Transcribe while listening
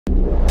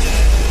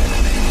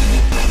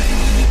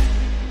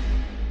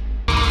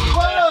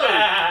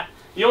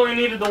You only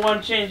needed the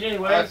one change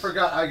anyway. I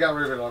forgot. I got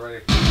rid of it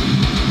already.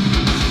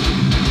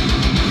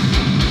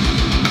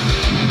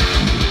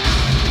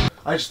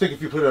 I just think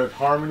if you put a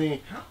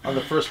harmony on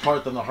the first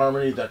part, then the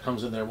harmony that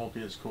comes in there won't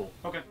be as cool.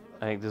 Okay.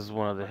 I think this is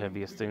one of the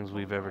heaviest things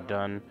we've ever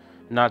done,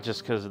 not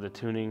just because of the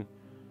tuning,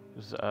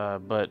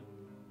 but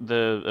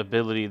the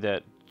ability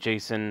that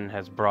Jason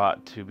has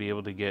brought to be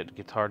able to get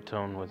guitar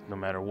tone with no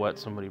matter what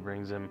somebody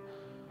brings him,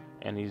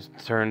 and he's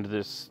turned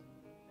this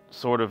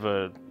sort of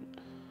a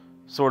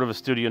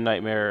studio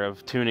nightmare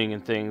of tuning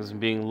and things and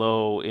being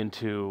low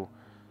into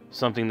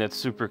something that's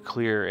super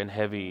clear and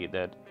heavy.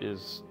 That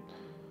is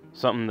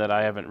something that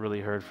I haven't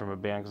really heard from a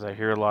band, because I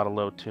hear a lot of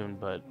low tune,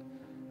 but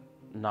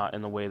not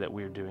in the way that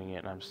we're doing it,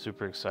 and I'm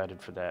super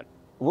excited for that.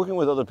 Working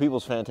with other people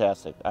is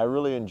fantastic. I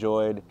really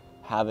enjoyed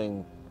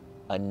having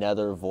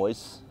another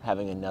voice,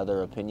 having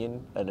another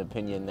opinion, an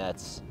opinion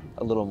that's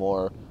a little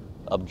more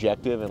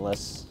objective and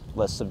less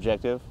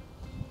subjective.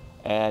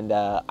 And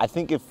I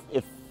think if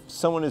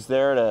someone is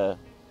there to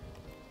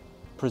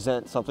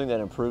present something that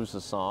improves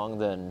the song,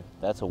 then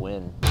that's a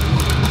win.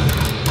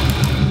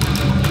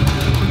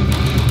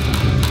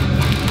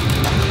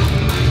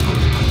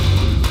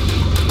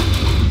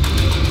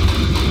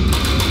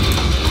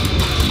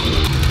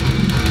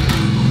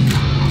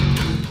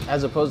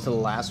 As opposed to the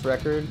last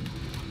record,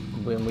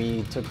 when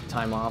we took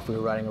time off, we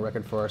were writing a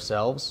record for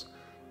ourselves,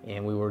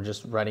 and we were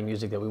just writing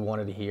music that we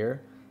wanted to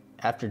hear.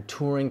 After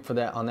touring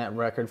on that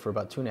record for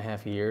about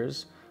 2.5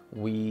 years,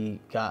 we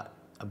got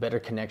a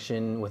better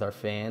connection with our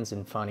fans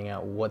and finding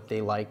out what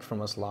they like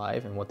from us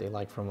live and what they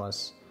like from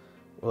us,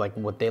 like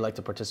what they like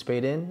to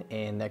participate in,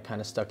 and that kind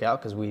of stuck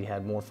out because we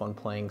had more fun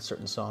playing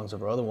certain songs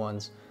over other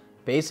ones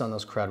based on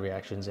those crowd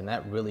reactions, and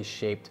that really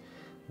shaped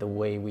the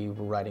way we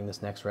were writing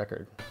this next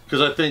record.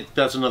 Because I think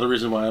that's another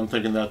reason why I'm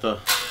thinking that the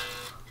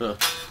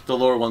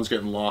lower one's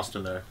getting lost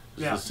in there.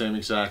 It's the same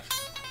exact.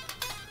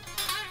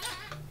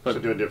 But so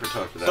do a different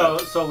tone for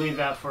that. So leave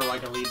that for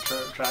like a lead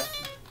track.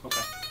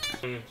 Okay.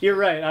 You're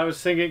right. I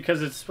was thinking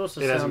because it's supposed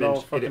to sound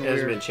all fucking weird. It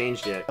hasn't been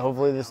changed yet.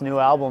 Hopefully, this new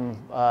album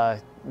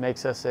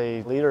makes us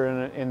a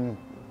leader in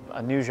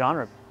a new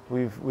genre.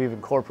 We've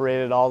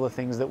incorporated all the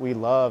things that we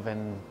love,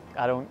 and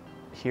I don't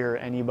hear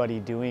anybody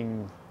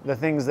doing the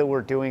things that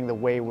we're doing the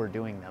way we're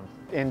doing them.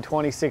 In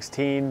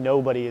 2016,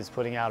 nobody is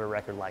putting out a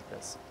record like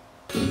this.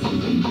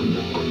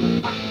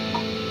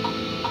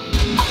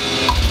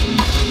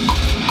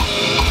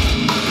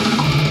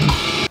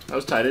 That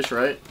was tightish,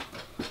 right?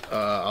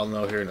 I'll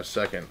know here in a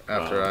second.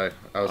 After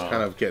I was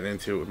kind of getting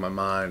into it with my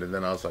mind, and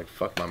then I was like,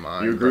 fuck my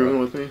mind. You were grooving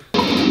with me?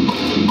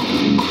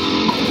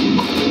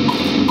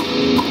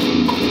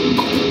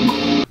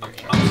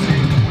 Okay. I'm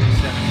saying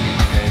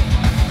 2017, okay?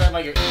 Is that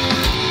like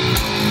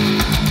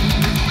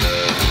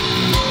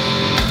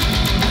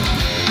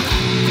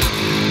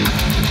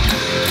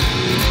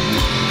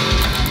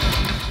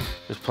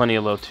There's plenty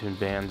of low-tuned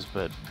bands,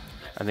 but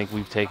I think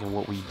we've taken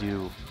what we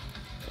do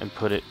and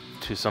put it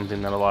to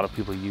something that a lot of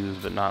people use,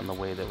 but not in the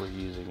way that we're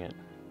using it.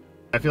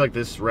 I feel like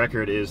this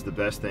record is the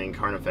best thing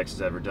CARNIFEX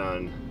has ever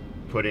done,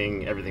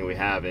 putting everything we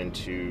have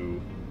into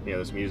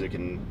this music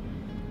and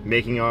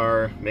making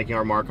our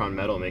mark on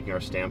metal, making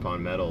our stamp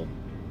on metal.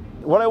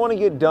 What I want to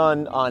get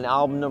done on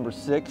album number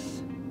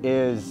 6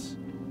 is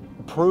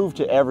prove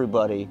to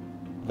everybody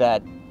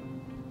that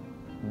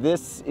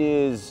this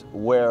is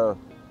where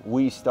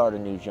we start a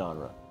new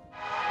genre.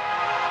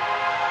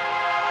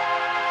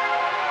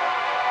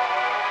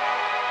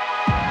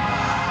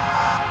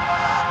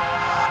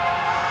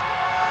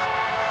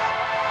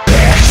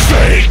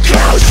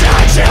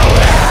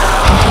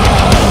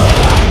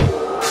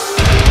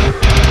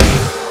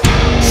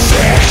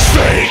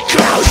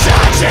 Closer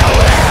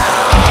to